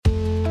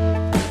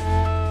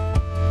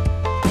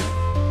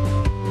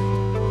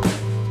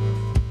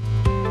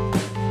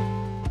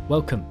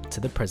Welcome to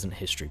the Present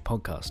History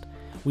Podcast.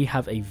 We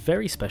have a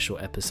very special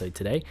episode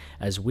today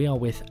as we are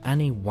with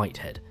Annie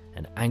Whitehead,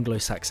 an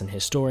Anglo-Saxon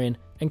historian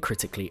and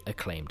critically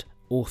acclaimed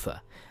author.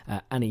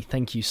 Annie,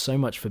 thank you so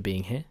much for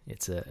being here.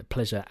 It's a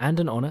pleasure and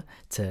an honour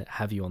to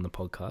have you on the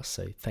podcast,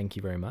 so thank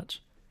you very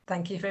much.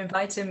 Thank you for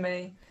inviting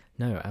me.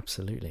 No,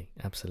 absolutely.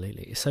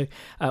 So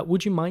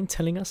would you mind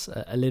telling us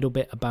a little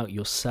bit about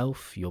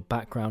yourself, your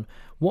background?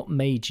 What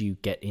made you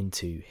get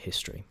into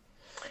history?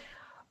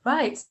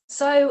 Right,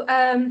 so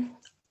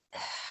a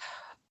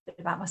bit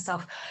about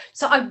myself.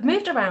 So I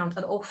moved around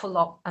an awful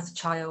lot as a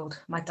child.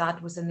 My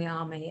dad was in the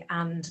army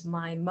and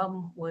my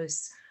mum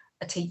was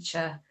a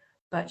teacher,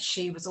 but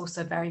she was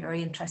also very,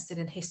 very interested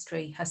in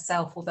history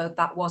herself, although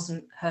that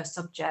wasn't her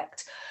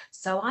subject.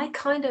 So I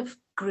kind of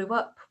grew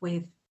up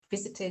with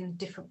visiting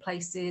different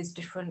places,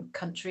 different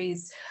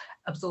countries,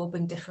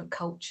 absorbing different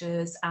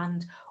cultures,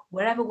 and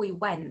wherever we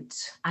went,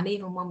 and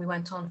even when we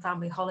went on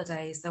family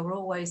holidays, there were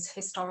always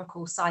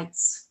historical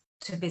sites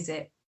to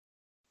visit.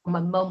 My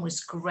mum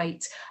was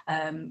great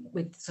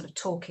with sort of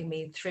talking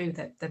me through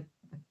the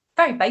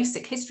very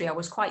basic history. I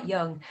was quite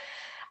young.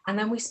 And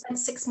then we spent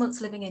 6 months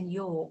living in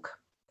York.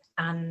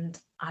 And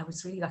I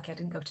was really lucky I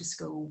didn't go to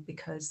school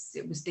because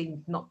it was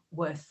deemed not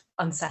worth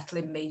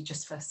unsettling me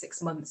just for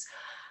 6 months.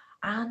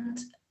 And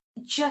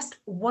just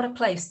what a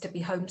place to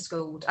be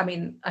homeschooled. I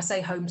mean, I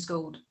say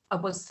homeschooled, I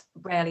was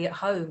rarely at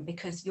home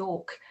because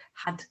York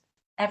had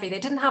everything.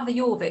 They didn't have the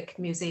Jorvik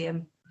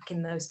Museum back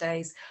in those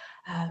days,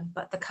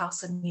 but the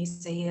Castle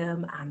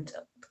Museum and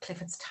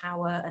Clifford's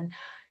Tower, and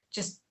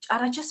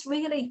I just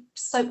really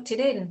soaked it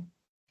in.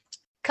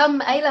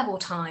 Come A-level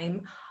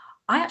time,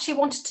 I actually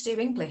wanted to do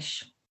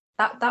English.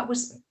 That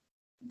was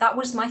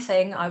my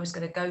thing. I was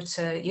going to go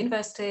to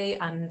university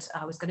and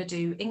I was going to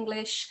do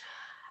English.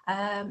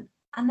 And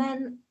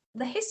then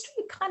the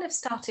history kind of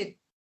started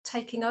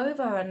taking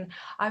over, and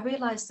I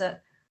realized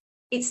that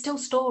it's still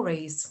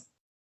stories,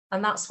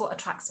 and that's what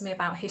attracts me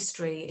about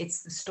history.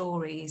 It's the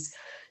stories.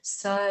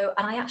 So,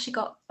 and I actually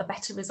got a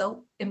better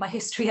result in my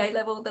history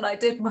A-level than I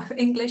did my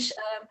English,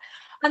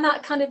 and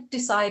that kind of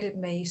decided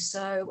me.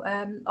 So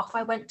off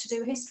I went to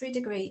do a history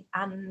degree,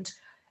 and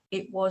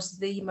it was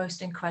the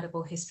most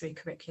incredible history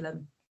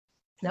curriculum.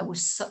 That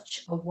was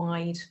such a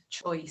wide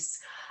choice.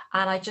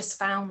 And I just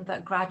found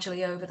that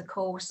gradually over the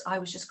course, I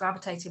was just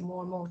gravitating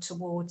more and more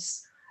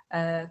towards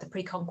the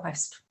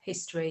pre-conquest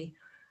history.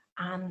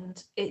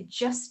 And it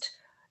just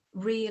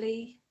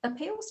really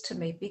appeals to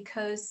me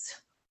because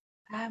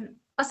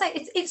I say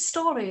it's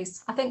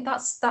stories. I think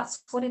that's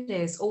what it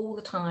is all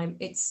the time.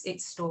 It's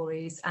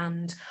stories.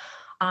 And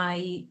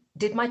I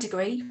did my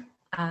degree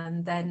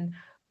and then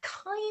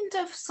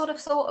kind of sort of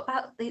thought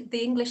about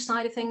the English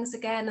side of things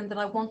again, and that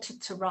I wanted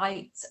to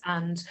write,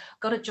 and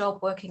got a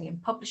job working in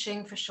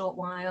publishing for a short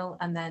while,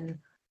 and then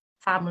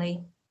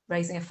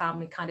raising a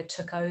family kind of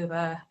took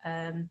over,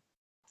 and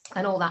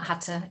all that had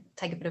to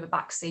take a bit of a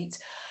backseat.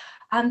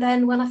 And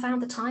then when I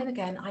found the time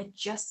again, I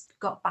just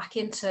got back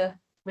into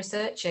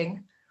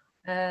researching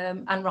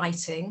and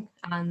writing,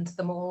 and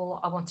the more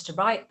I wanted to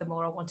write, the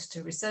more I wanted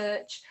to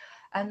research,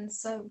 and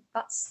so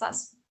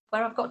that's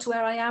where I've got to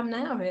where I am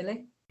now,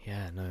 really.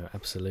 Yeah, no,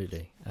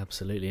 absolutely.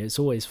 It's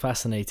always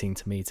fascinating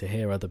to me to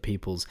hear other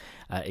people's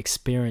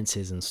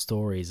experiences and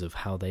stories of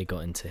how they got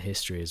into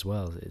history as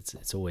well.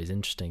 It's always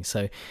interesting.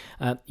 So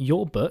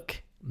your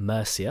book,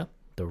 Mercia,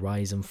 The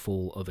Rise and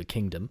Fall of a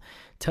Kingdom,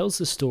 tells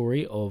the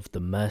story of the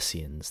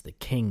Mercians, the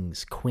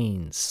kings,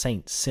 queens,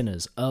 saints,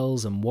 sinners,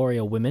 earls and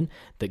warrior women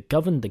that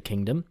governed the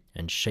kingdom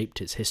and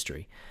shaped its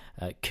history.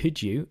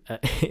 Could you,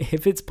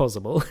 if it's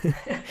possible,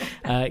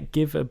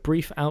 give a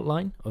brief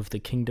outline of the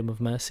Kingdom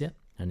of Mercia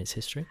and its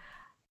history?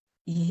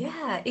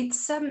 Yeah,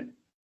 it's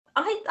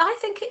I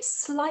think it's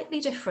slightly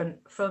different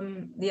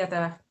from the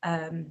other.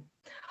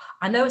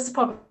 I know it's a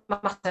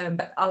problematic term,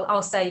 but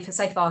I'll say for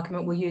sake of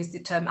argument we'll use the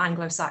term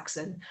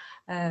Anglo-Saxon.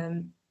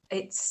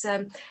 It's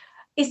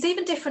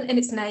even different in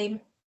its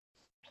name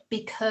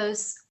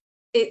because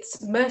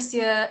it's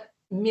Mercia,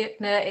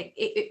 Myrkna.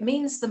 It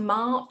means the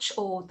march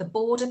or the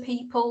border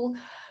people,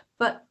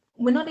 but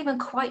we're not even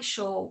quite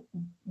sure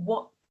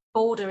what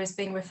border is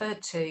being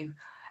referred to.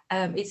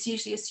 It's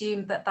usually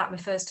assumed that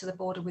refers to the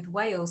border with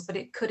Wales, but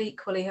it could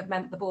equally have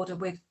meant the border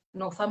with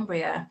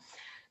Northumbria.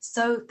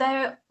 So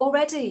they're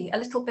already a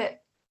little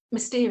bit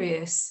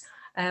mysterious.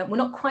 We're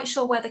not quite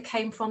sure where they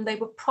came from. They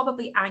were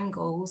probably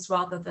Angles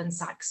rather than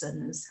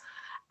Saxons.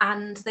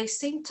 And they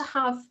seem to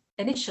have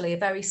initially a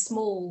very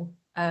small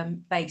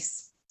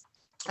base,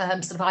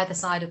 sort of either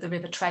side of the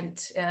River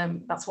Trent.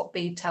 That's what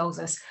Bede tells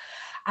us.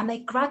 And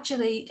they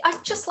gradually,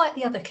 just like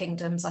the other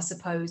kingdoms, I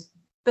suppose,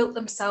 built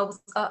themselves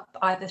up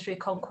either through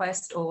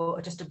conquest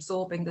or just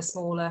absorbing the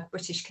smaller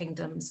British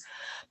kingdoms,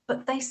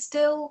 but they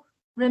still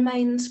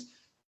remained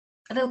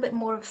a little bit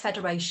more of a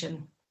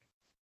federation.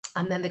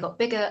 And then they got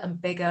bigger and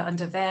bigger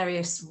under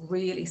various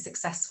really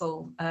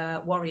successful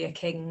warrior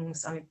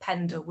kings. I mean,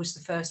 Penda was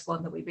the first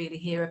one that we really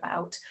hear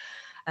about.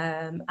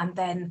 And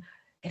then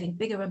getting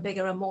bigger and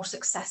bigger and more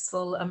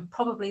successful. And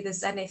probably the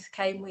zenith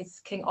came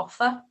with King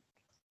Offa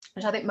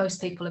which I think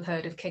most people have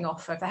heard of King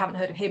Offa. If they haven't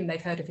heard of him,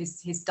 they've heard of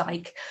his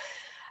dyke.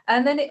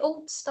 And then it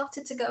all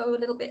started to go a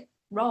little bit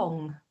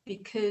wrong,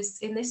 because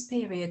in this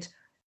period,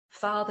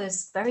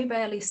 fathers very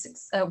rarely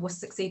were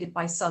succeeded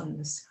by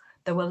sons.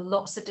 There were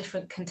lots of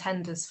different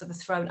contenders for the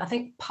throne. I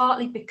think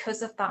partly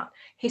because of that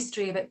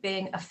history of it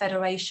being a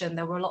federation,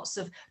 there were lots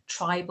of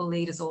tribal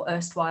leaders or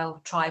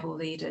erstwhile tribal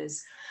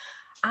leaders.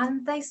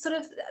 And there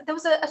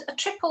was a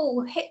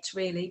triple hit,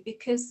 really,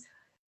 because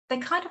they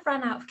kind of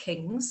ran out of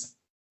kings,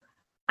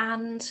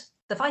 and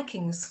the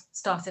Vikings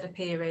started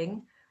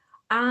appearing.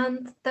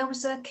 And there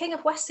was a king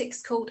of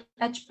Wessex called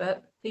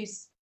Egbert,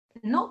 who's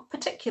not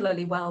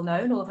particularly well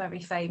known or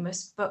very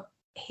famous, but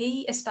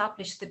he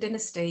established the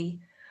dynasty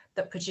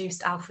that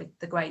produced Alfred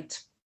the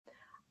Great.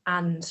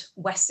 And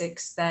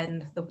Wessex,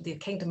 then the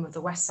kingdom of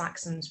the West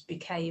Saxons,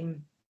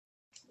 became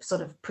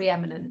sort of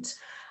preeminent.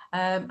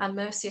 And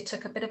Mercia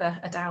took a bit of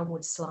a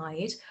downward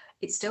slide.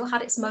 It still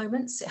had its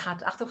moments. It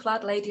had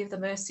Athelflaed, Lady of the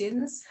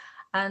Mercians.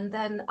 And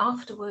then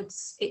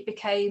afterwards, it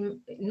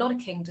became not a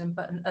kingdom,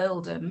 but an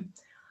earldom.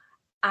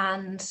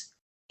 And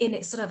in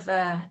its sort of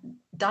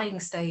dying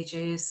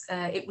stages,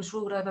 it was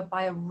ruled over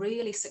by a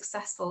really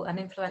successful and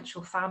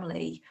influential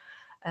family.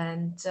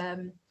 And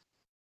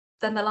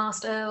then the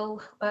last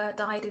earl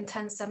died in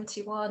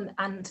 1071,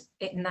 and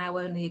it now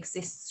only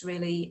exists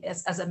really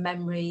as a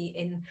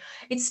memory.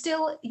 It's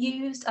still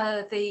used.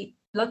 The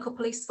local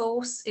police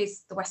force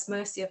is the West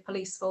Mercia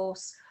Police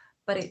Force,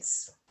 but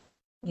it's,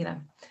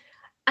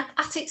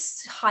 at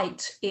its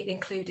height, it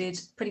included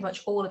pretty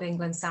much all of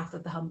England south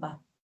of the Humber.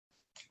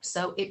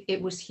 So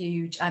it was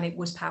huge and it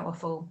was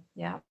powerful.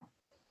 Yeah.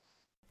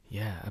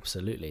 Yeah,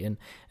 absolutely.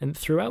 And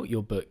throughout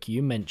your book,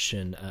 you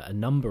mention a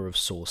number of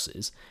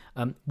sources.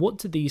 What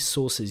do these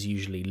sources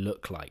usually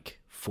look like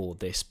for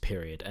this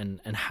period,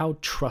 and how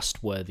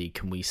trustworthy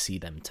can we see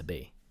them to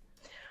be?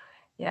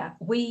 Yeah,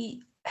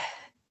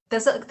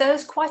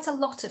 there's quite a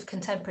lot of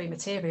contemporary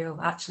material,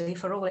 actually,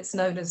 for all it's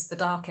known as the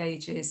Dark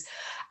Ages.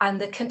 And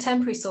the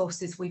contemporary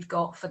sources we've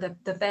got for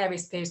the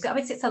various periods, I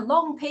mean, it's a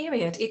long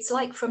period. It's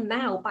like from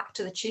now back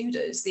to the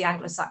Tudors, the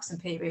Anglo-Saxon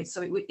period.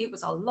 So it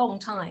was a long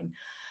time.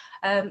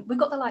 We've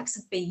got the likes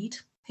of Bede,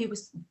 who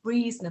was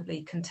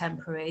reasonably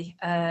contemporary.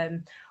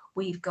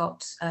 We've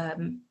got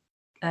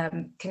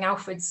King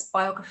Alfred's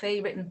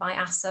biography written by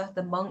Asser,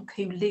 the monk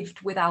who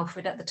lived with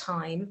Alfred at the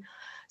time.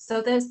 So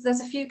there's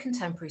a few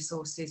contemporary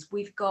sources.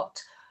 We've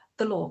got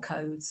the law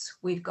codes,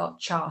 we've got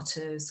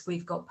charters,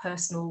 we've got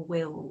personal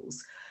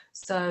wills.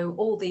 So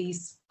all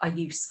these are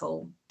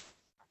useful.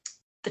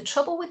 The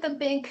trouble with them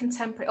being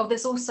contemporary,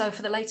 there's also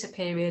for the later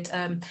period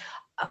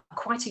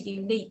quite a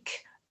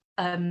unique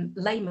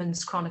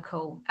layman's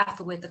chronicle,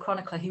 Ethelwerd the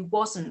Chronicler, who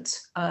wasn't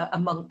a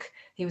monk,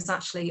 he was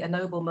actually a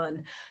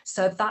nobleman.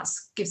 So that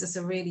gives us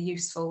a really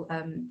useful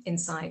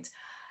insight.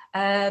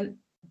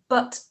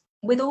 But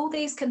with all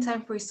these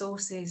contemporary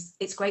sources,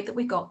 it's great that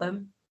we got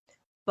them,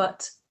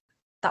 but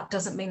that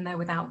doesn't mean they're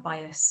without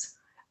bias.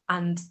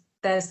 And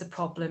there's the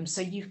problem. So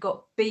you've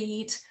got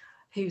Bede,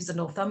 who's a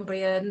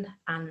Northumbrian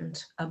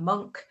and a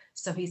monk.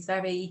 So he's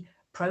very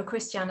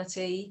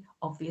pro-Christianity,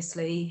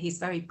 obviously. He's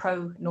very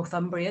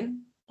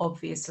pro-Northumbrian,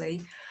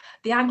 obviously.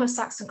 The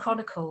Anglo-Saxon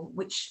Chronicle,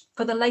 which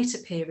for the later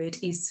period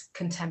is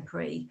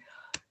contemporary,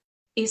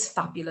 is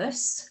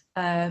fabulous,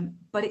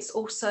 but it's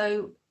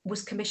also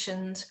was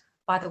commissioned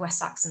by the West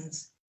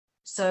Saxons.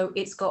 So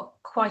it's got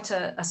quite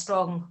a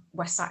strong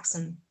West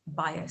Saxon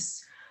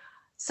bias.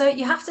 So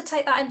you have to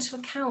take that into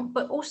account,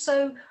 but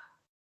also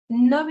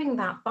knowing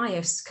that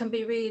bias can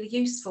be really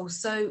useful.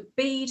 So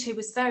Bede, who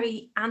was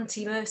very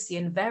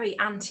anti-Mercian, very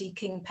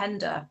anti-King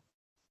Penda,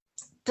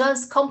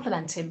 does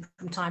compliment him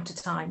from time to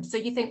time. So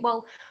you think,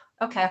 well,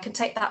 okay, I can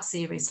take that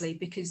seriously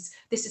because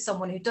this is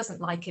someone who doesn't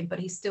like him, but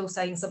he's still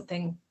saying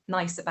something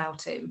nice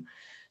about him.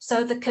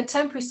 So the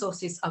contemporary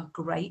sources are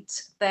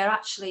great. They're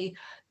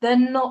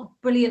not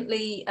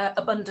brilliantly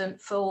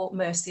abundant for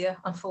Mercia,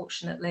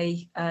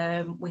 unfortunately.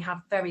 We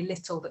have very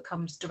little that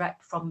comes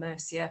direct from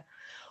Mercia.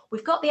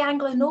 We've got the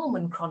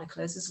Anglo-Norman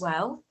chroniclers as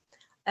well.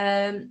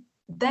 They're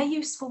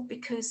useful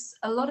because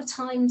a lot of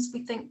times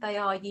we think they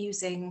are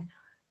using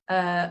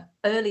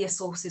earlier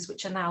sources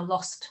which are now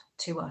lost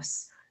to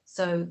us.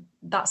 So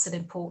that's an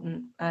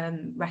important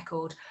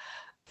record.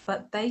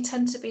 But they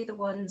tend to be the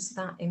ones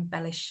that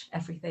embellish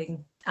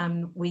everything.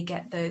 And we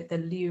get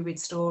the lurid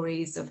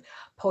stories of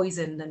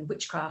poison and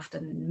witchcraft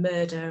and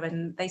murder.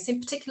 And they seem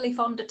particularly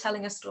fond of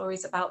telling us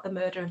stories about the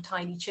murder of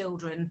tiny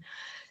children.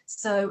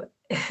 So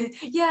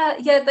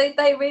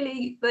they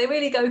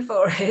really go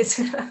for it.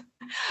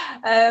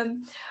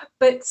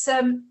 But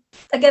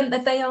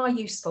again, they are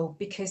useful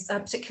because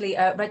particularly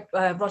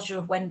Roger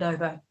of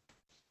Wendover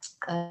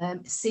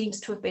seems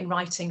to have been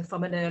writing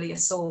from an earlier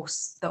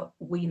source that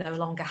we no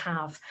longer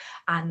have,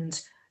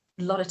 and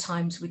a lot of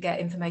times we get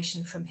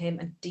information from him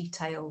and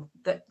detail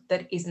that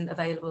isn't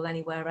available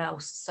anywhere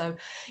else. So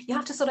you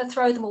have to sort of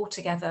throw them all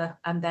together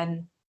and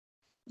then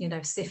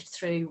sift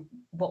through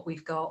what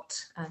we've got.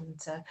 And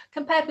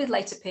compared with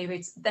later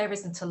periods, there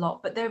isn't a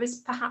lot, but there is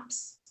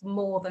perhaps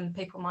more than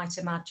people might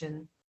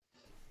imagine.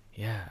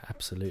 Yeah,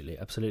 absolutely,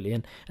 absolutely.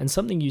 And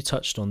something you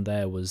touched on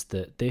there was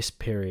that this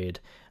period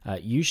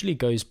usually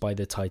goes by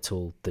the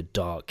title the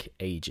Dark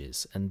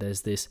Ages, and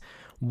there's this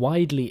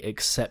widely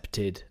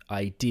accepted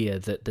idea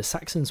that the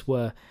Saxons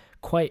were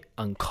quite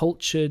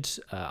uncultured,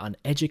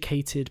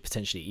 uneducated,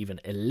 potentially even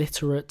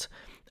illiterate.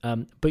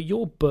 But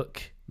your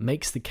book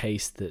makes the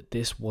case that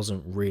this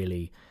wasn't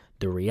really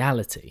the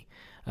reality.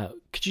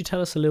 Could you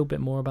tell us a little bit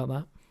more about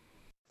that?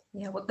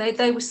 Yeah, well,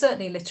 they were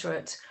certainly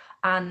literate,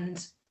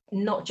 and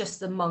not just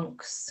the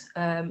monks.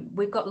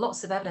 We've got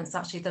lots of evidence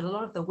actually that a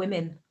lot of the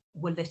women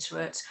were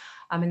literate.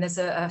 I mean, there's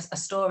a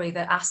story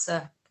that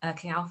Asa,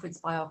 King Alfred's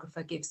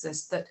biographer, gives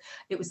us that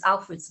it was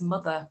Alfred's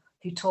mother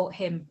who taught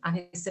him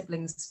and his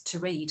siblings to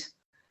read.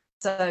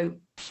 So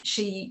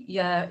she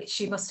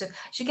must have,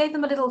 she gave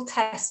them a little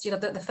test,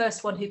 the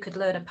first one who could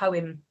learn a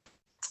poem.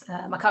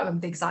 I can't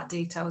remember the exact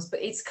details,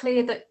 but it's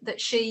clear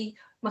that she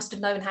must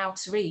have known how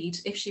to read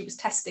if she was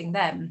testing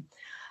them.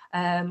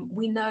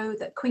 We know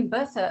that Queen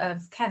Bertha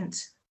of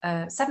Kent,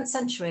 7th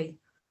century,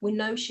 we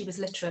know she was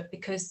literate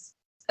because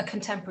a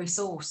contemporary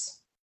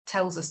source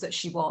tells us that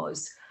she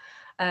was.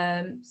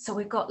 So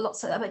we've got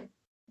lots of,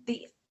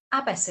 the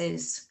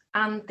abbesses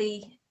and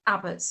the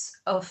abbots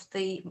of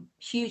the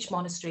huge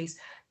monasteries,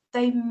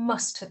 they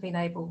must have been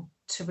able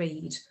to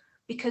read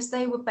because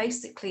they were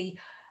basically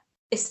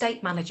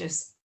estate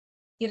managers.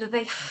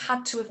 They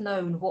had to have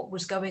known what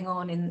was going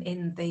on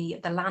in the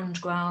land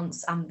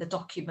grants and the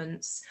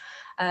documents.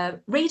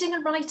 Reading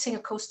and writing,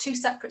 of course, two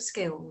separate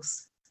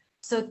skills.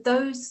 So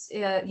those,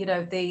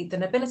 the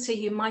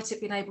nobility who might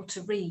have been able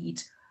to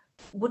read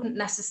wouldn't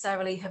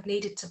necessarily have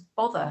needed to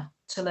bother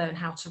to learn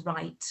how to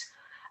write.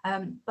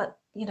 But,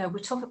 we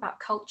talk about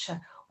culture.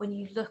 When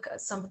you look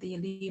at some of the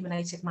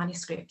illuminated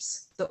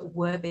manuscripts that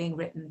were being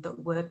written,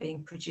 that were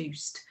being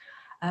produced,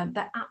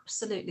 they're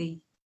absolutely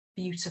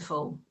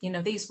beautiful.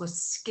 These were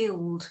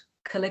skilled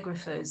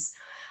calligraphers.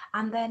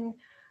 And then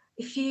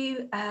if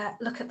you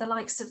look at the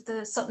likes of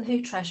the Sutton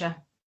Hoo treasure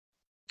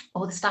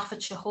or the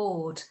Staffordshire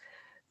hoard,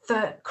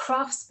 the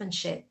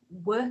craftsmanship,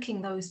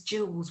 working those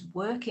jewels,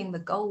 working the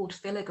gold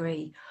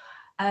filigree,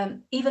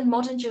 even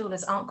modern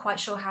jewelers aren't quite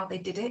sure how they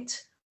did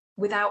it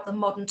without the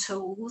modern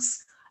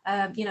tools,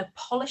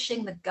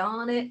 polishing the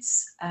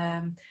garnets,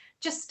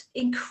 just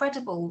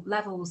incredible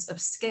levels of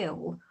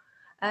skill.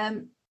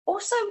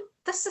 Also,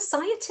 the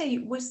society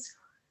was,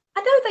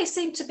 I know they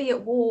seem to be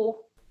at war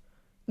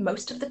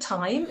most of the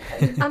time,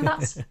 and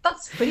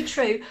that's pretty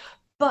true,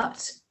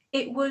 but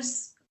it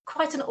was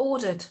quite an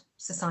ordered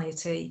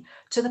society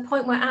to the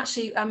point where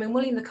actually,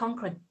 William the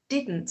Conqueror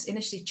didn't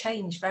initially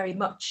change very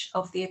much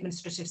of the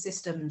administrative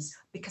systems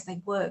because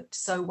they worked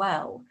so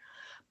well.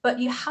 But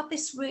you had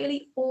this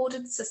really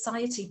ordered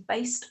society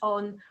based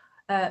on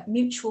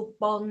mutual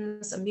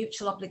bonds and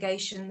mutual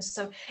obligations.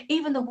 So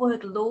even the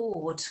word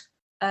lord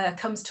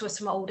comes to us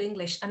from Old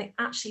English, and it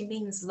actually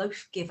means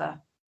loaf giver.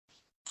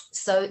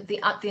 So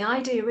the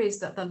idea is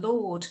that the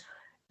Lord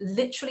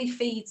literally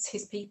feeds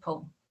his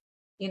people.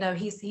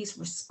 He's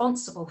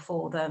responsible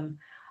for them.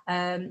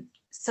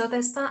 So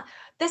there's that.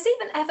 There's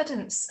even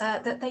evidence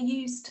that they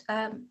used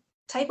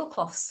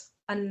tablecloths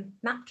and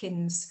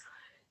napkins.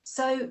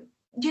 So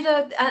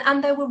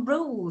and there were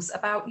rules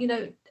about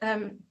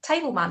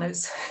table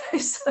manners.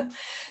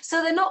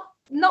 so they're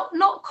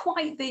not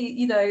quite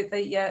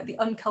the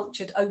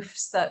uncultured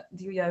oafs that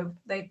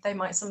they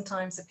might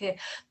sometimes appear.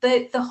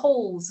 The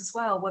halls as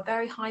well were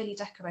very highly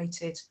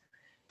decorated.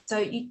 So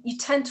you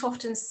tend to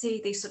often see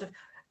these sort of,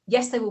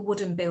 yes, they were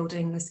wooden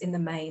buildings in the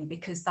main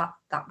because that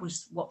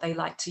was what they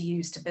liked to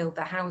use to build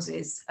their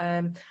houses,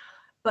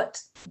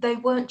 but they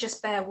weren't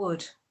just bare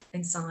wood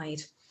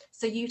inside.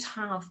 So you'd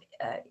have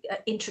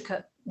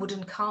intricate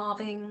wooden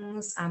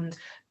carvings and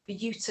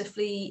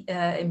beautifully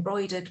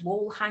embroidered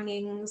wall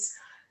hangings.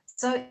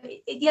 So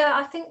yeah,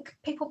 I think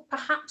people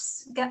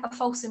perhaps get a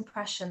false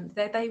impression.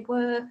 They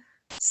were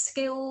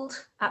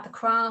skilled at the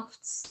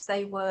crafts.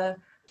 They were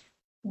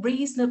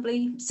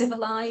reasonably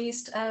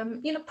civilized.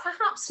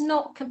 Perhaps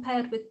not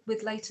compared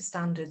with later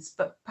standards,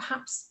 but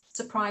perhaps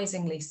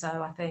surprisingly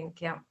so, I think.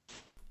 Yeah.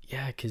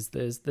 Yeah, because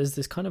there's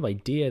this kind of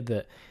idea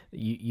that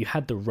you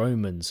had the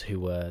Romans who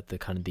were the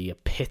kind of the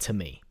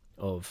epitome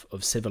of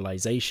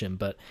civilization,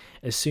 but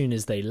as soon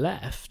as they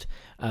left,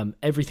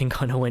 everything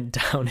kind of went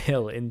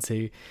downhill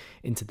into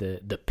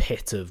the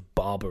pit of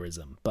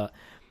barbarism. But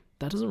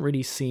that doesn't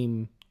really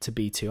seem to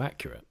be too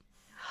accurate.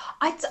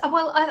 I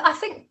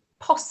think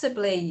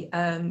possibly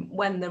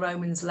when the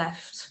Romans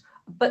left,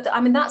 but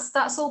I mean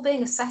that's all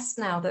being assessed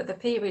now, that the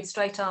period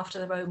straight after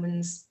the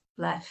Romans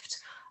left.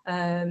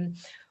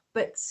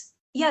 But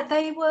yeah,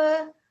 they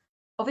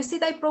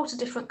brought a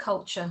different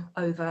culture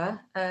over.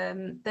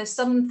 There's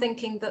some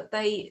thinking that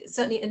they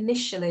certainly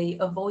initially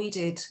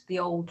avoided the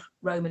old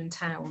Roman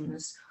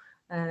towns.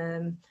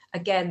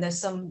 Again, there's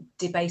some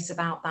debate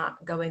about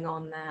that going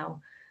on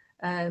now.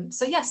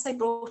 So yes, they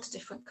brought a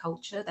different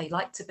culture. They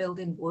like to build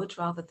in wood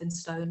rather than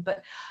stone.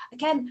 But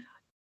again,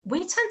 we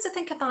tend to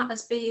think of that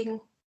as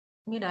being,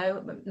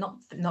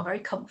 not very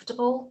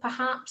comfortable,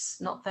 perhaps,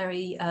 not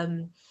very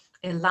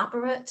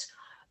elaborate.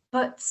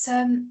 But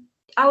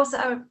I was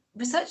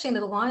researching a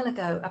little while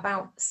ago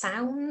about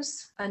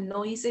sounds and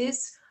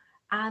noises.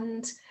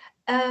 And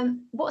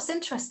what's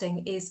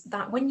interesting is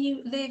that when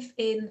you live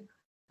in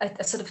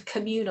a sort of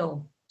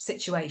communal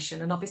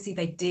situation, and obviously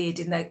they did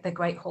in their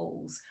great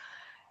halls,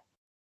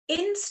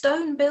 in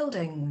stone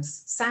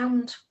buildings,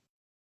 sound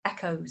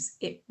echoes,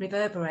 it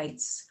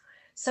reverberates.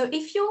 So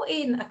if you're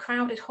in a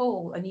crowded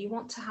hall and you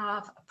want to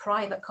have a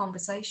private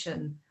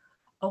conversation,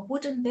 a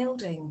wooden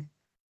building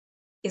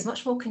is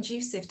much more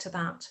conducive to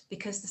that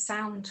because the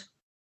sound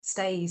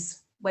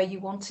stays where you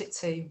want it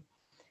to.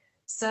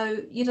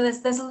 So,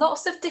 there's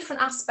lots of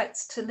different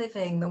aspects to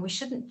living, and we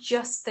shouldn't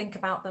just think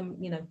about them,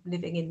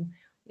 living in,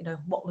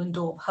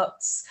 Wattlandorp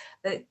huts.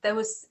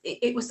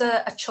 It was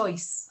a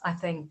choice, I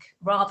think,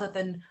 rather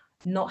than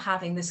not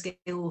having the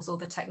skills or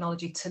the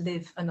technology to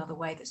live another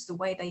way. That's the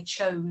way they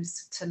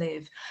chose to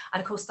live.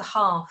 And of course, the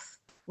hearth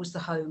was the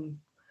home,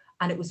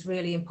 and it was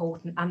really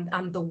important.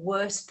 And the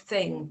worst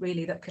thing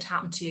really that could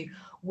happen to you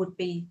would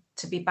be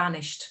to be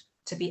banished,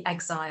 to be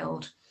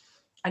exiled.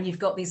 And you've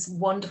got these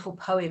wonderful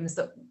poems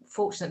that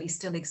fortunately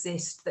still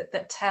exist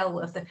that tell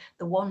of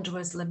the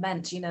wanderer's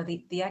lament,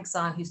 the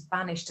exile who's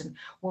banished and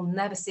will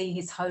never see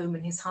his home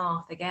and his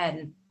hearth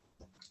again.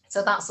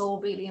 So that's all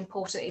really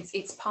important.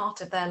 It's part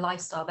of their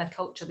lifestyle, their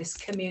culture, this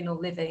communal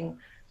living.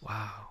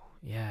 Wow.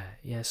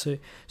 Yeah. So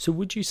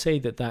would you say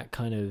that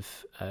kind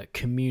of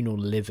communal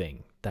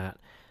living, that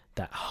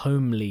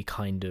homely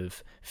kind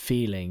of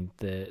feeling,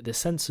 the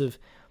sense of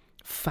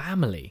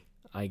family,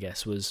 I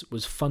guess,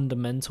 was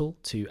fundamental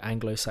to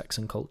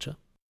Anglo-Saxon culture?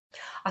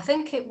 I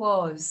think it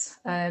was.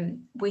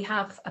 We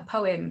have a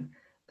poem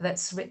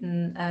that's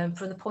written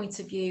from the point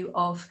of view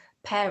of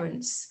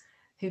parents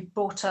who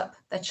brought up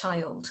their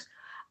child.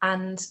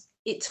 And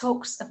it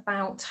talks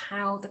about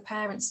how the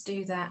parents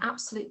do their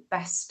absolute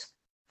best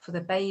for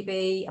the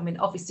baby. I mean,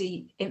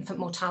 obviously, infant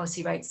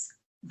mortality rates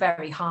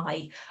very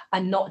high,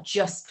 and not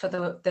just for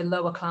the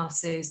lower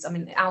classes. I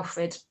mean,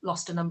 Alfred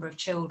lost a number of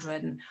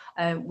children.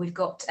 We've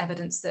got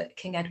evidence that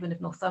King Edwin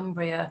of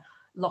Northumbria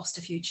lost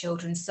a few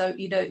children. So,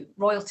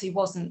 royalty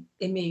wasn't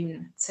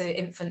immune to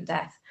infant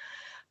death.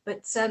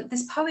 But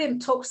this poem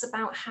talks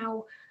about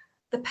how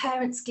the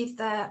parents give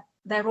their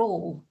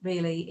all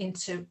really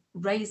into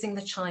raising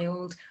the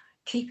child,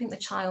 keeping the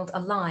child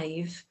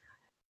alive,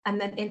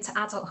 and then into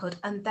adulthood,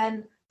 and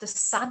then the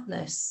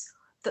sadness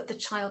that the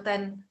child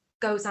then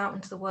goes out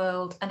into the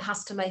world and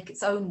has to make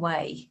its own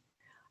way,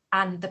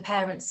 and the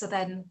parents are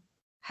then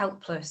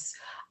helpless.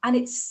 And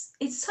it's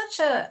such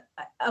a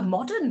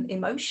modern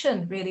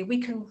emotion, really. We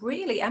can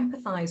really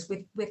empathize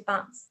with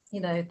that,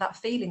 that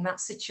feeling, that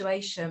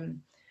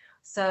situation.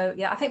 So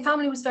yeah, I think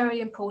family was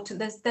very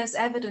important. There's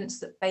evidence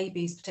that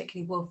babies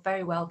particularly were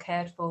very well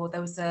cared for.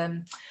 There was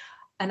an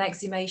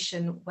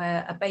exhumation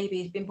where a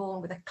baby had been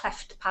born with a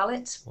cleft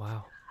palate.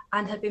 Wow.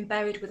 And had been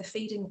buried with a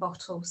feeding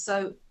bottle.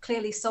 So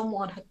clearly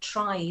someone had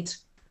tried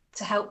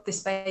to help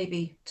this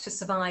baby to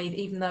survive,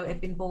 even though it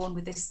had been born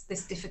with this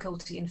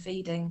difficulty in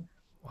feeding.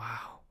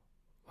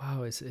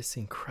 Wow, it's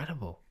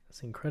incredible.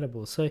 It's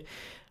incredible. So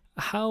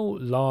how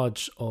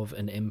large of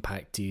an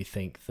impact do you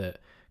think that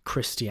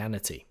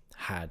Christianity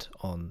had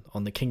on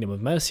the Kingdom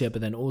of Mercia,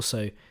 but then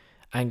also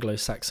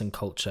Anglo-Saxon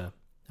culture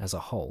as a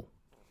whole?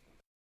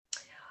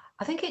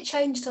 I think it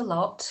changed a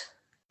lot.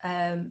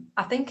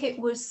 I think it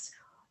was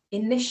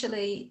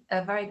initially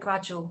a very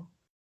gradual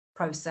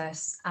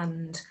process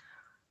and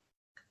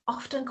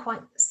often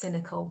quite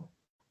cynical.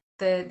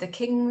 The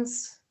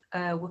kings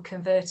were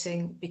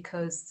converting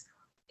because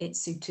it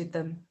suited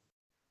them.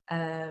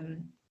 I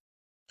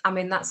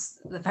mean, that's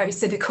the very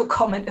cynical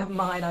comment of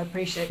mine, I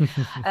appreciate.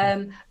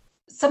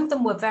 Some of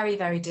them were very,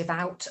 very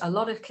devout. A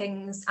lot of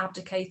kings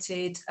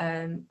abdicated,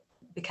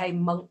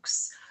 became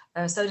monks.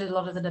 So did a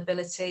lot of the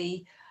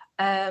nobility.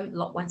 A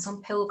lot went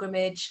on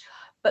pilgrimage.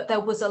 But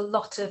there was a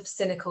lot of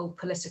cynical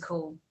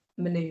political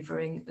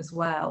manoeuvring as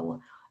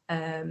well.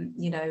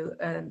 Convert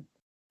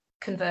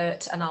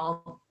and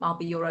I'll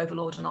be your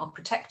overlord and I'll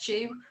protect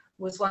you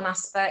was one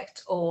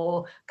aspect,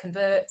 or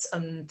convert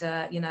and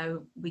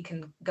we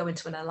can go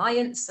into an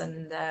alliance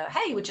and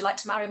hey, would you like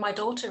to marry my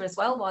daughter as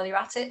well while you're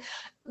at it?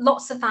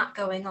 Lots of that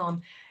going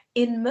on.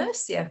 In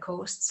Mercia, of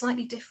course,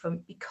 slightly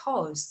different,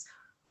 because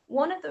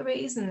one of the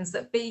reasons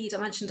that Bede, I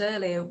mentioned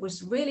earlier,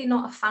 was really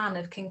not a fan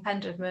of King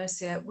Penda of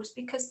Mercia was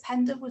because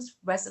Penda was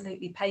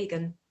resolutely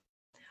pagan.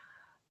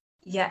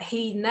 Yet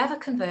he never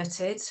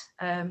converted.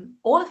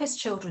 All of his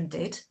children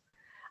did.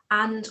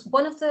 And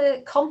one of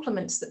the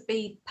compliments that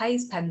Bede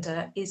pays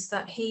Penda is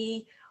that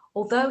he,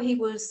 although he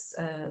was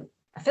a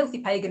filthy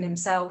pagan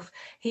himself,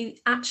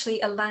 he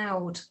actually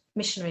allowed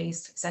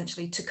missionaries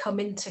essentially to come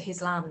into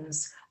his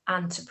lands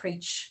and to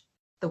preach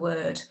the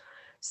word.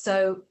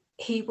 So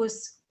he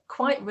was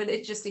quite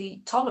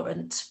religiously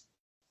tolerant.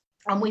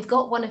 And we've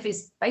got one of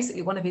his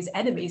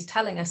enemies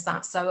telling us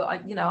that. So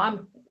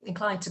I'm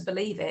inclined to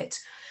believe it.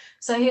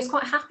 So he was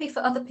quite happy for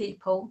other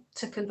people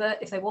to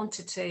convert if they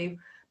wanted to,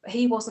 but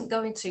he wasn't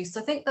going to.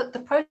 So I think that the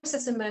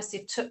process in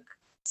Mercia took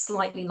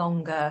slightly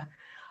longer.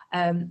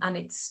 And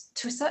it's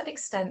to a certain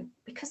extent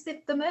because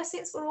the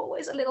Mercians were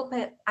always a little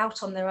bit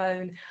out on their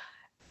own.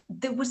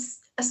 There was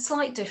a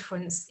slight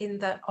difference in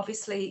that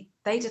obviously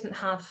they didn't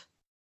have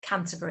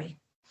Canterbury,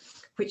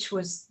 which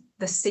was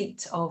the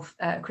seat of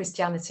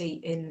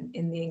Christianity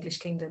in the English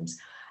kingdoms.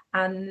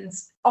 And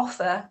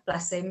Offa,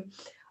 bless him,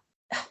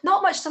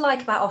 not much to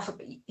like about Offa,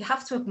 but you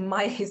have to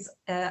admire his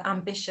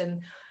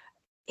ambition.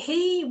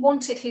 He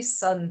wanted his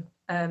son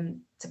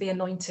to be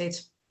anointed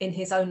in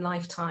his own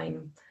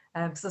lifetime.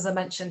 Because as I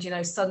mentioned,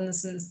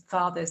 sons and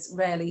fathers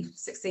rarely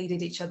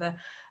succeeded each other,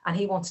 and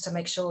he wanted to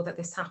make sure that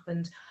this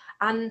happened.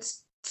 And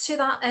to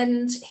that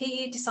end,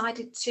 he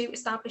decided to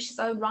establish his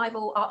own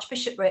rival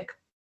archbishopric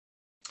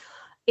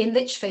in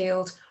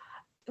Lichfield,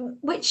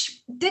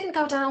 which didn't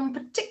go down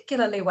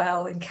particularly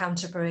well in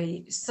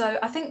Canterbury. So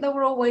I think there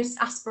were always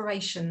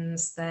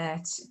aspirations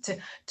there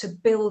to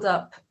build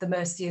up the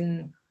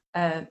Mercian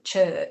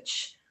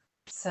church.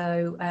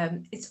 So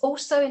it's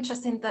also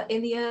interesting that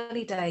in the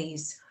early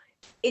days,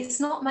 it's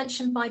not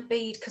mentioned by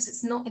Bede because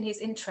it's not in his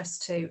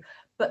interest to,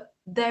 but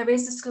there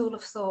is a school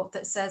of thought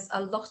that says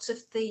a lot of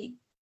the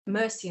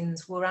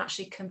Mercians were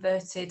actually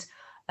converted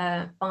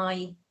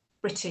by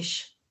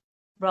British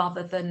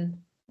rather than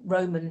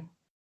Roman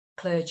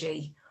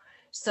clergy.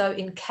 So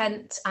in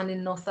Kent and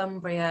in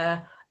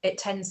Northumbria, it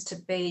tends to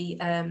be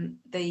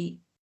the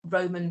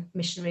Roman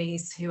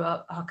missionaries who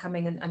are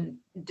coming and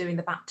doing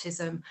the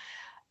baptism.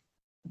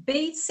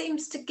 Bede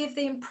seems to give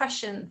the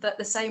impression that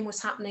the same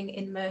was happening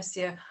in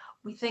Mercia.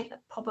 We think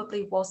that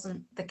probably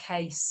wasn't the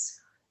case.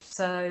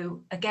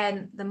 So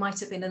again, there might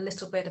have been a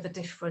little bit of a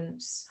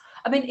difference.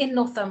 I mean, in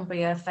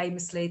Northumbria,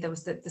 famously, there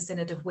was the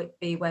Synod of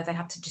Whitby, where they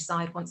had to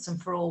decide once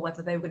and for all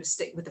whether they were going to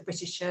stick with the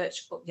British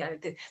Church, or,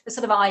 the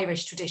sort of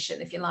Irish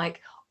tradition, if you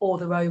like, or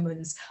the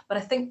Romans. But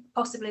I think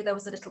possibly there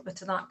was a little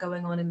bit of that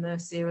going on in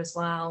Mercia as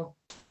well.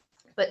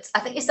 But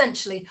I think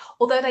essentially,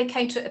 although they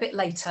came to it a bit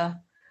later,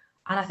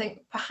 and I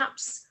think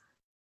perhaps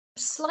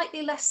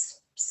slightly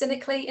less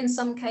cynically in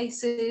some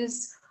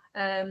cases,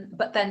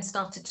 but then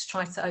started to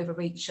try to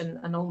overreach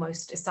and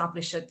almost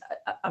establish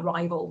a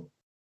rival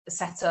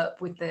set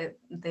up with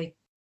the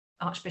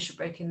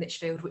archbishopric in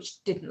Lichfield,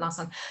 which didn't last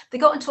long. They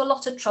got into a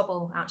lot of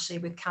trouble actually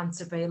with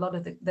Canterbury. A lot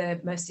of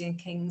the Mercian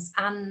kings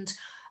and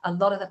a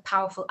lot of the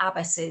powerful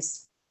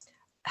abbesses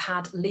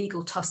had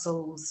legal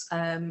tussles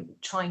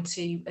trying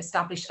to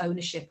establish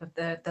ownership of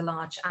the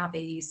large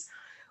abbeys,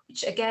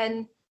 which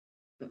again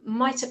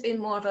might have been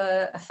more of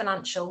a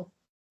financial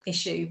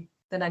issue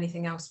than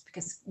anything else,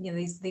 because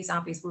these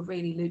abbeys were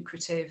really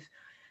lucrative.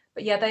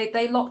 But yeah,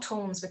 they locked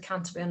horns with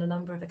Canterbury on a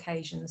number of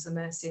occasions, the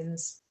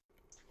Mercians.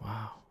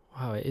 Wow,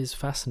 it is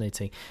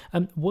fascinating.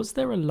 Was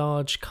there a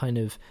large kind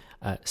of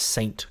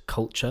saint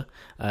culture,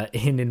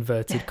 in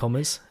inverted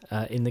commas,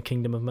 in the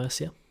Kingdom of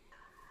Mercia?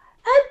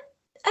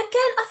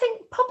 Again, I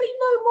think probably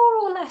no more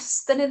or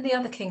less than in the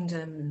other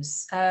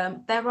kingdoms.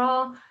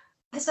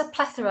 There's a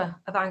plethora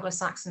of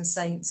Anglo-Saxon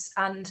saints,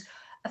 and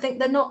I think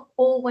they're not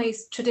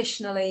always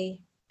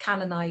traditionally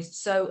canonized.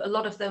 So a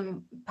lot of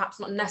them perhaps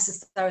not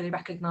necessarily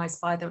recognized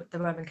by the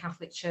Roman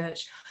Catholic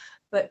Church,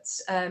 but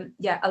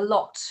a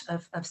lot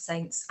of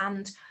saints.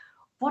 And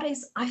what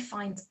I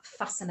find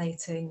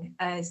fascinating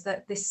is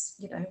that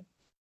this,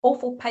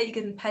 awful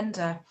pagan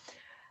Penda,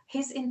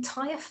 his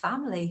entire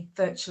family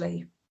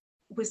virtually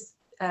was,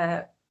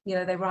 they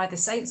were either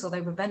saints or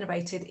they were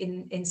venerated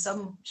in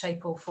some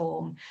shape or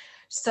form.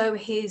 So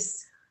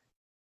his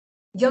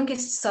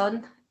youngest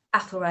son,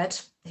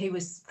 Athelred, who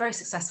was a very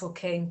successful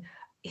king,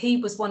 he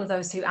was one of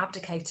those who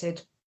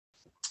abdicated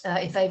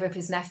in favour of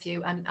his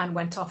nephew and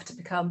went off to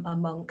become a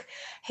monk.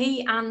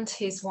 He and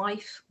his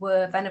wife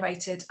were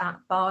venerated at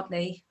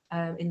Bardney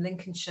in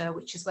Lincolnshire,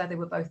 which is where they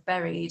were both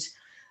buried.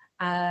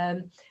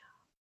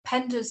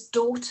 Penda's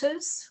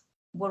daughters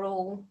were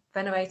all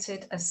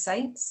venerated as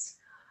saints.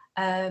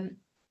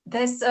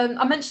 There's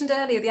I mentioned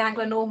earlier the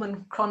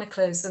Anglo-Norman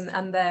chroniclers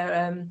and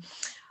their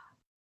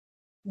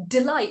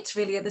delight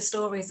really at the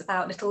stories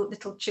about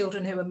little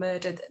children who were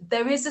murdered.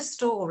 There is a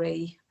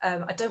story,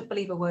 I don't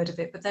believe a word of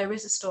it, but there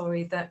is a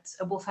story that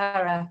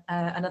Wulfhere,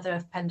 another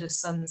of Penda's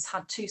sons,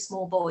 had two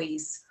small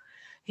boys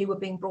who were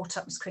being brought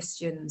up as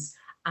Christians,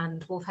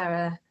 and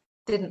Wulfhere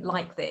didn't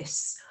like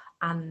this,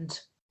 and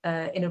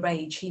in a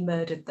rage he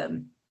murdered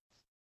them.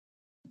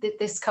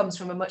 This comes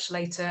from a much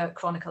later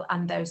chronicle,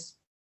 and there's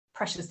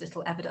precious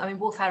little evidence. I mean,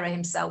 Wulfhere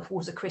himself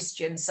was a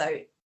Christian, so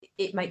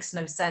it makes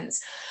no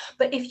sense.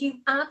 But if you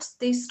add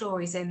these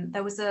stories in,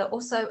 there was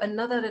also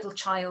another little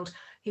child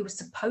who was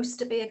supposed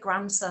to be a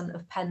grandson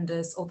of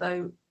Penda's,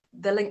 although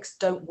the links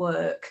don't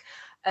work.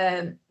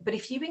 But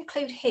if you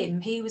include him,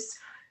 he was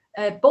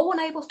born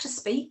able to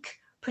speak,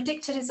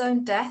 predicted his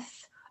own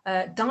death,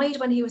 died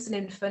when he was an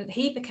infant.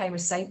 He became a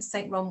saint,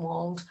 Saint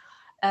Romuald.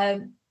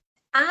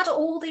 Add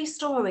all these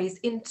stories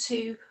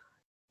into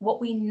what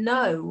we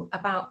know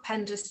about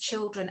Penda's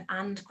children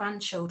and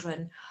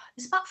grandchildren.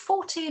 There's about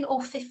 14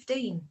 or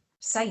 15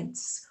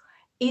 saints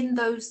in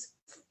those,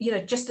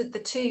 just the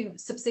two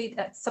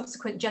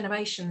subsequent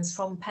generations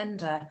from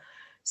Penda.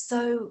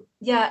 So,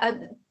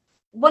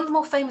 one of the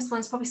more famous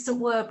ones, probably St.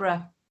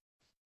 Werbra,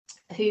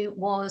 who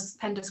was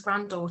Penda's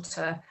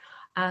granddaughter.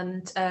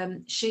 And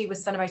she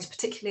was venerated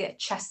particularly at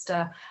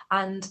Chester,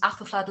 and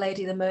Athelflaed,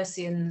 Lady of the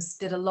Mercians,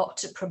 did a lot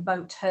to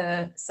promote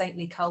her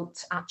saintly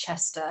cult at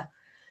Chester.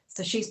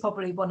 So she's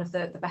probably one of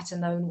the better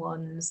known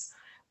ones.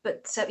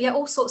 But yeah,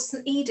 all sorts.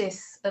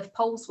 Edith of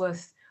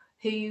Polesworth,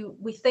 who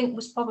we think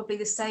was probably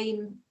the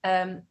same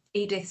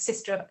Edith,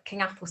 sister of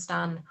King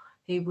Athelstan,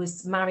 who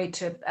was married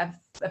to a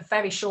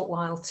very short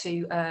while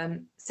to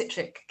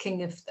Sitric,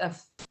 King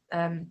of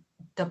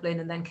Dublin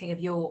and then King of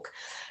York.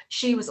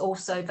 She was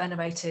also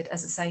venerated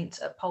as a saint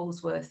at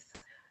Polesworth.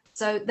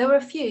 So there were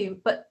a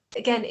few, but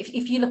again,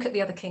 if you look at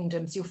the other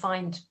kingdoms, you'll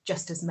find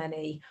just as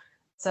many.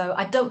 So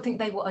I don't think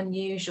they were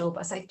unusual,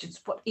 but I say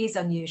just what is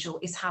unusual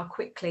is how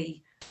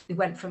quickly we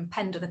went from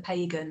Penda the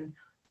pagan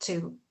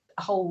to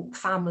a whole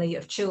family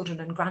of children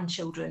and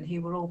grandchildren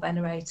who were all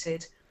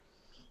venerated.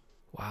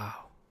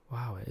 Wow,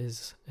 it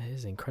is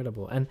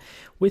incredible. And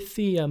with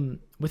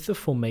the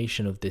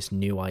formation of this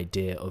new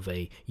idea of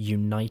a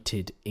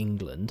united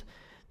England,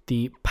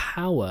 the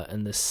power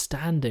and the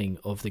standing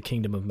of the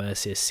Kingdom of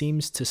Mercia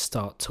seems to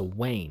start to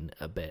wane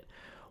a bit.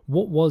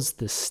 What was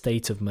the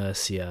state of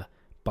Mercia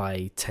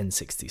by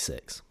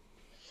 1066?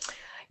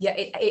 Yeah,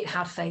 it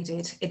had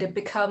faded. It had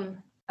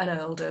become an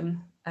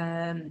earldom,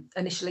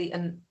 initially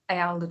an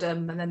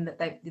ealderdom, and then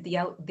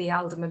the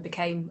ealdormen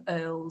became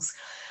earls.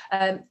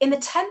 In the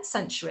 10th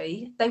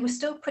century, they were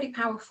still pretty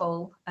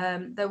powerful.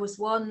 There was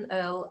one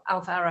Earl,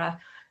 Alfara,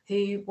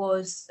 who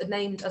was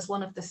named as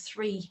one of the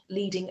 3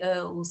 leading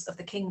earls of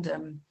the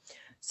kingdom.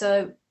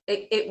 So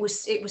it was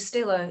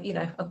still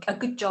a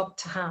good job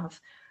to have.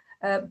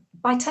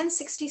 By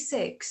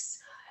 1066,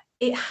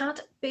 it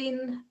had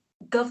been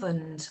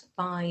governed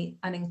by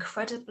an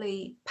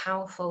incredibly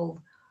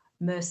powerful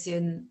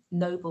Mercian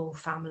noble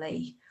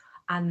family,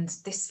 and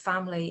this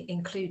family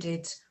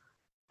included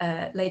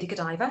Lady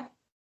Godiva.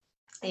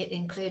 It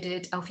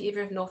included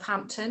Elfhivra of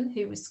Northampton,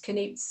 who was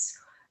Canute's,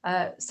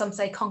 some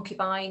say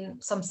concubine,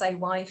 some say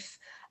wife.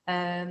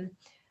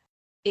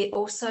 It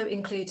also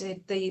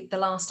included the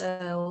last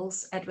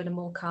earls, Edwin and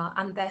Morcar,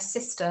 and their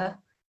sister,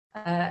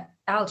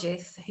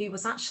 Algith, who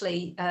was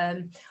actually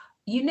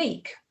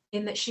unique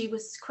in that she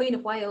was Queen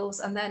of Wales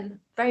and then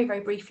very,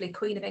 very briefly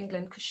Queen of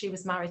England because she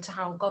was married to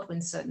Harold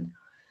Godwinson.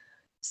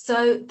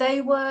 So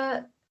they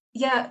were,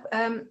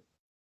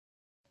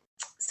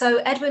 so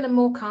Edwin and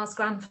Morcar's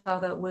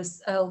grandfather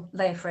was Earl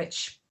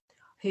Leofrich,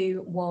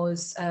 who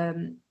was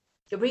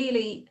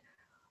really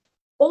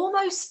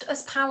almost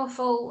as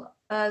powerful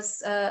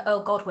as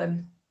Earl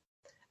Godwin.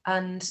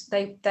 And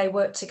they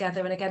worked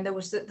together. And again, there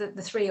was the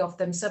 3 of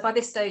them. So by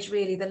this stage,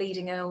 really, the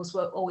leading earls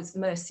were always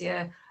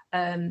Mercia,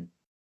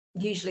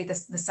 usually the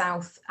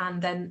south,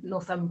 and then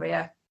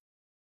Northumbria.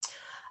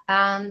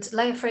 And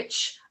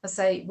Leofrich, I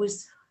say,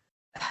 was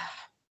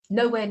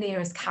nowhere near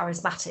as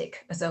charismatic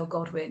as Earl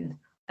Godwin,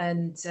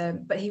 and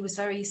but he was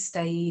very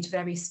staid,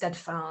 very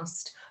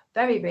steadfast,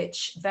 very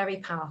rich, very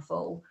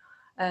powerful,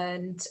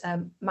 and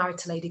married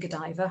to Lady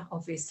Godiva,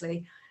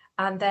 obviously.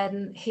 And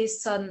then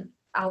his son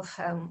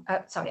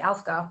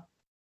Alfgar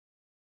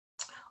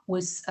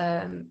was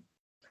a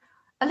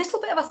little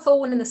bit of a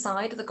thorn in the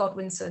side of the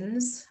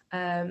Godwinsons.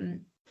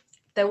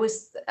 There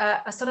was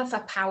a sort of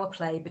a power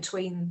play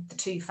between the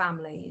 2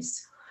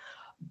 families.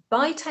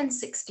 By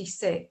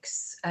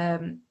 1066,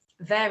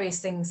 various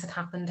things had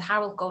happened.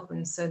 Harold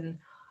Godwinson,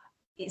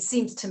 it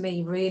seems to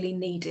me, really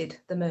needed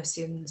the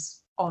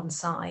Mercians on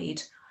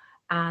side,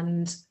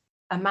 and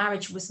a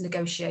marriage was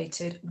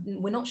negotiated.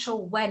 We're not sure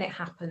when it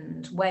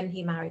happened, when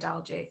he married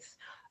Algith.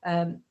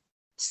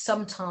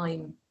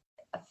 Sometime,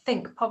 I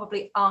think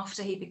probably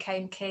after he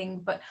became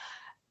king, but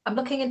I'm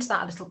looking into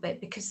that a little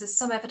bit because there's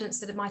some evidence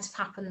that it might have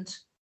happened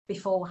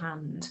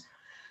beforehand.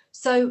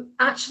 So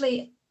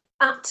actually,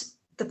 at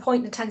the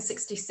point in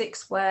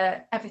 1066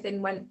 where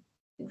everything went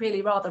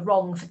really rather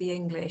wrong for the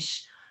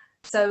English.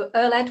 So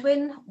Earl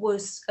Edwin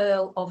was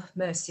Earl of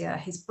Mercia,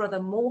 his brother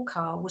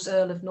Morcar was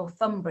Earl of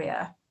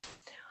Northumbria,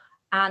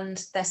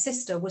 and their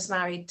sister was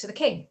married to the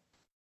king.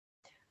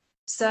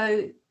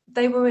 So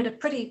they were in a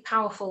pretty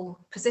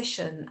powerful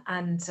position,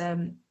 and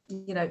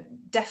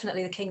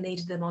definitely the king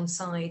needed them on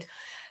side.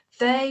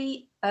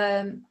 They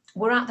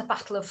were at the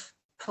Battle of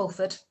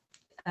Fulford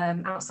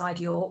outside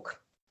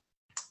York.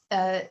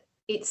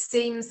 It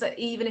seems that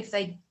even if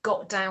they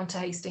got down to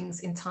Hastings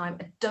in time,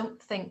 I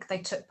don't think they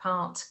took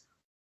part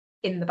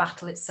in the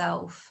battle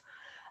itself.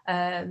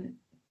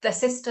 Their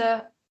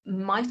sister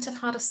might have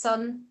had a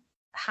son,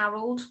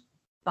 Harold,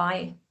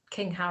 by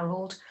King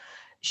Harold.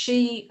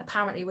 She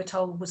apparently, we're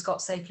told, was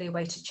got safely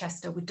away to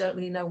Chester. We don't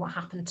really know what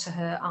happened to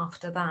her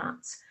after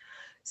that.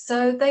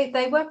 So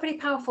they were pretty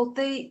powerful.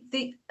 The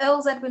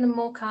Earls Edwin and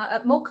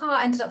Morcar,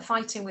 Morcar ended up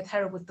fighting with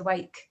Hereward the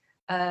Wake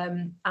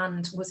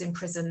and was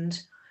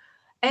imprisoned.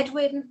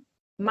 Edwin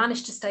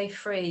managed to stay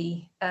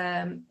free,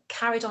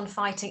 carried on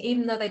fighting,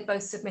 even though they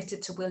both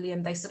submitted to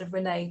William, they sort of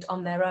reneged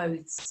on their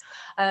oaths.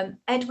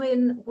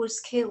 Edwin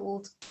was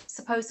killed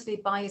supposedly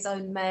by his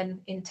own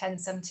men in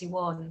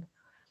 1071,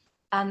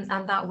 and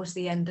that was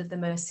the end of the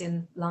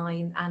Mercian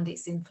line and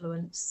its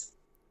influence.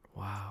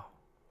 Wow.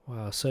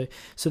 Wow. So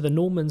the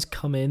Normans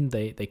come in,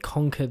 they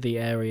conquer the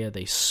area,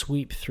 they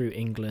sweep through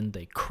England,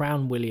 they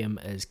crown William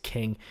as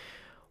king.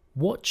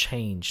 What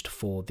changed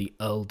for the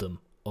earldom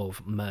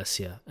of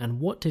Mercia, and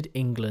what did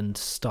England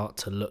start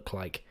to look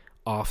like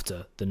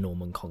after the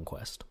Norman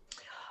conquest?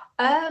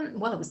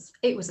 Well,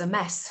 it was a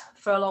mess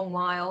for a long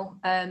while,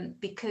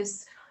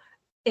 because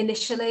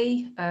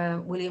initially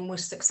William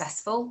was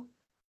successful,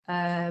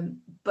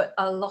 but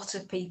a lot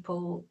of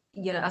people,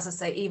 as I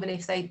say, even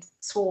if they'd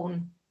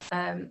sworn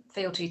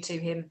fealty to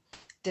him,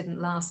 didn't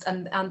last,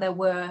 and there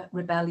were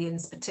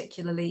rebellions,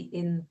 particularly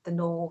in the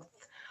north,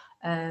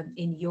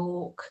 in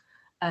York.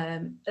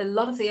 A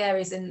lot of the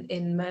areas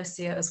in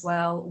Mercia as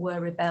well were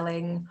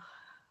rebelling.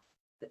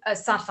 A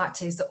sad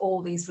fact is that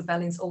all these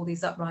rebellions, all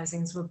these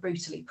uprisings were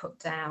brutally put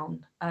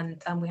down,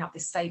 and we have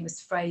this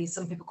famous phrase,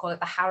 some people call it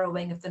the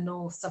harrowing of the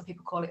north, some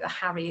people call it the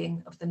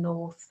harrying of the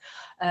north.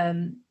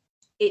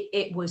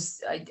 It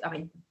was,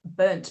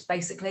 burnt,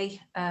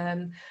 basically.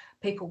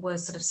 People were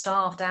sort of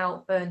starved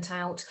out, burnt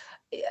out,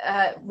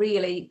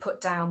 really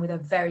put down with a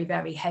very,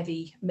 very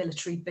heavy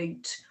military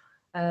boot.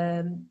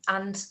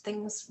 And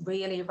things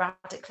really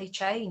radically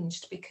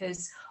changed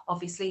because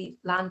obviously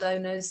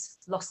landowners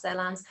lost their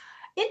lands.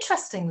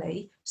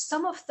 Interestingly,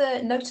 some of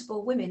the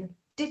notable women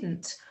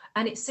didn't.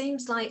 And it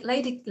seems like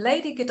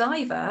Lady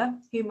Godiva,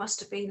 who must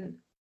have been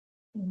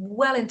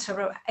well into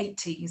her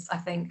 80s, I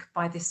think,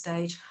 by this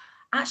stage,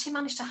 actually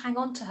managed to hang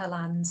on to her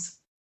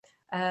lands.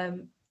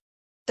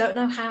 Don't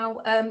know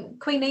how.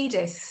 Queen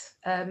Edith,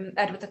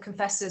 Edward the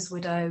Confessor's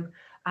widow,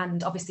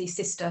 and obviously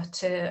sister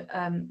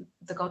to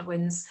the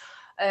Godwins,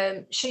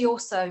 she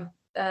also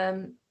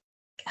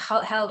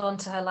held on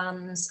to her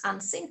lands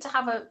and seemed to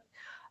have a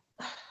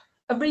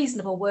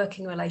reasonable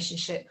working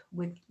relationship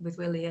with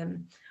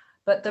William.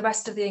 But the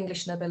rest of the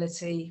English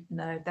nobility,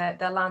 no,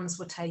 their lands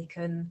were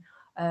taken.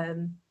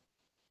 The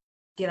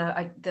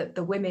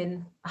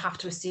women, I have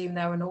to assume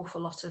there were an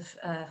awful lot of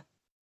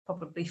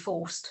probably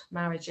forced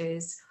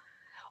marriages.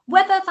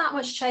 Whether that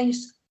much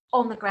changed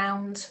on the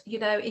ground,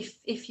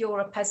 if you're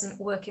a peasant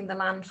working the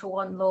land for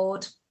one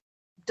lord,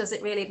 does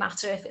it really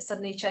matter if it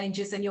suddenly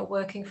changes and you're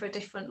working for a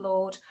different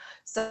lord?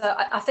 So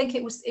I think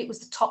it was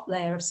the top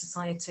layer of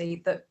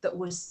society that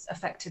was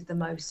affected the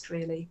most,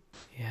 really.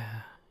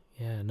 Yeah,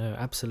 no,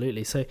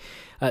 absolutely. So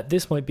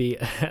this might be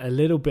a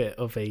little bit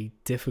of a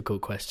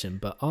difficult question,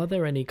 but are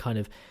there any kind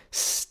of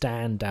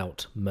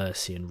standout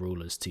Mercian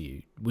rulers to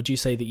you? Would you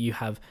say that you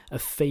have a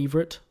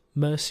favourite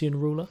Mercian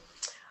ruler?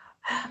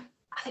 I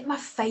think my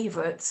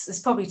favourites, there's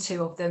probably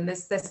two of them.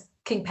 There's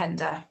King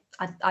Penda.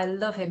 I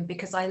love him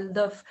because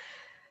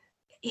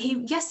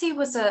he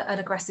was an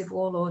aggressive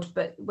warlord,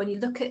 but when you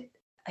look at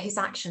his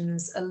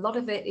actions, a lot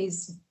of it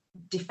is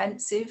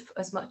defensive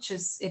as much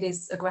as it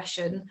is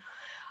aggression.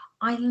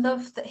 I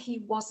love that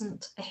he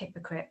wasn't a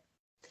hypocrite.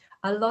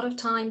 A lot of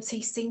times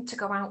he seemed to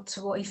go out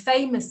to war. He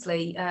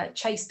famously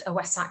chased a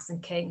West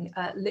Saxon king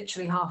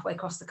literally halfway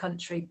across the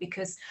country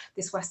because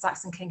this West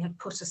Saxon king had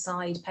put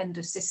aside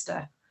Penda's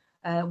sister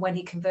when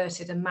he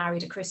converted and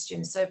married a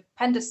Christian. So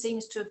Penda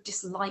seems to have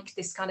disliked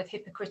this kind of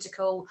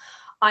hypocritical,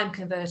 I'm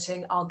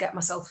converting, I'll get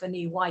myself a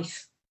new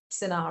wife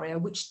scenario,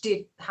 which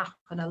did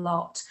happen a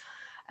lot.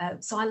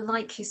 So I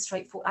like his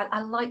straightforward.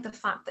 I like the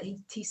fact that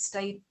he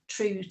stayed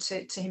true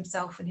to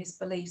himself and his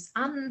beliefs,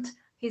 and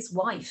his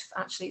wife.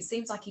 Actually, it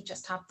seems like he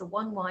just had the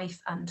one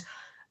wife and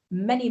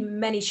many,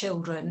 many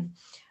children.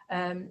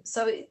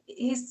 So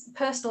his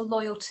personal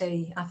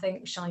loyalty, I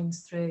think,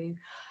 shines through.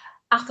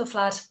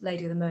 Athelflaed,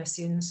 Lady of the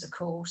Mercians, of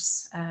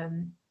course.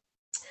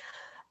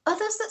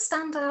 Others that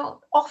stand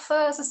out,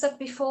 Offa, as I said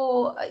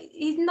before,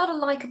 he's not a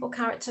likable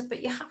character,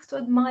 but you have to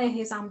admire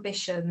his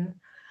ambition.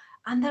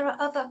 And there are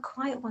other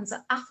quiet ones,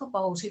 like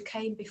Athelbald, who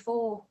came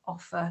before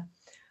Offa,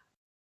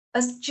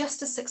 as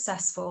just as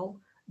successful,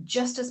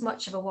 just as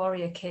much of a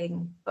warrior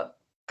king, but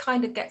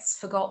kind of gets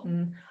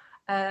forgotten.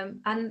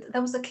 And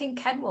there was a King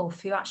Kenwulf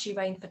who actually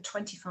reigned for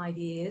 25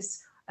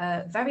 years,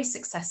 very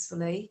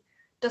successfully,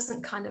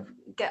 doesn't kind of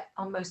get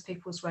on most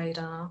people's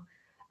radar.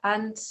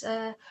 And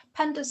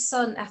Penda's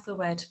son,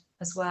 Ethelred,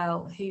 as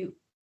well, who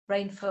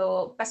reigned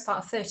for best part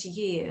of 30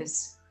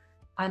 years,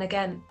 and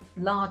again,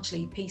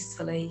 largely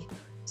peacefully.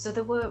 So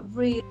there were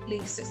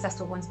really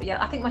successful ones. But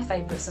yeah, I think my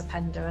favourites are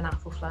Penda and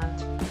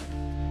Athelflaed.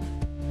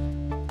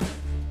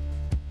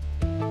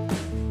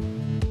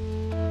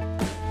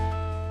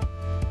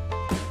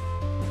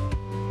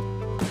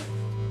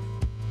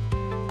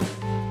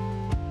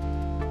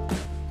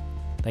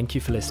 Thank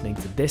you for listening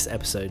to this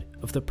episode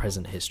of the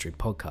Present History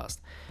Podcast.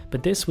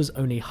 But this was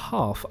only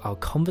half our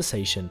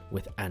conversation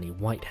with Annie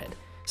Whitehead.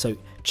 So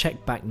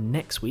check back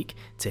next week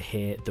to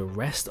hear the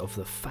rest of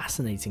the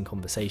fascinating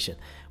conversation,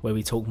 where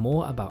we talk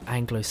more about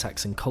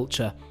Anglo-Saxon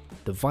culture,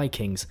 the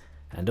Vikings,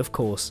 and of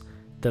course,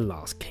 the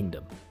Last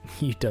Kingdom.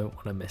 You don't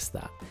want to miss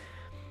that.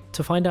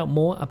 To find out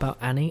more about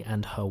Annie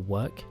and her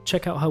work,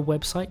 check out her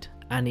website,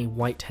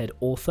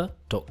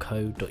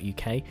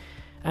 anniewhiteheadauthor.co.uk,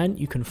 and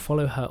you can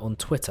follow her on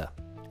Twitter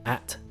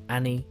at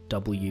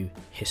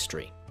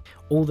AnnieWHistory.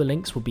 All the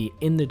links will be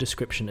in the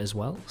description as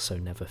well, so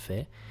never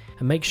fear.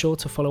 And make sure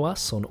to follow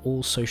us on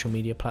all social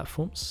media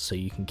platforms so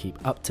you can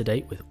keep up to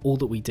date with all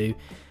that we do.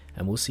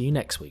 And we'll see you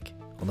next week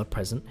on the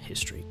Present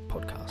History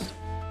Podcast.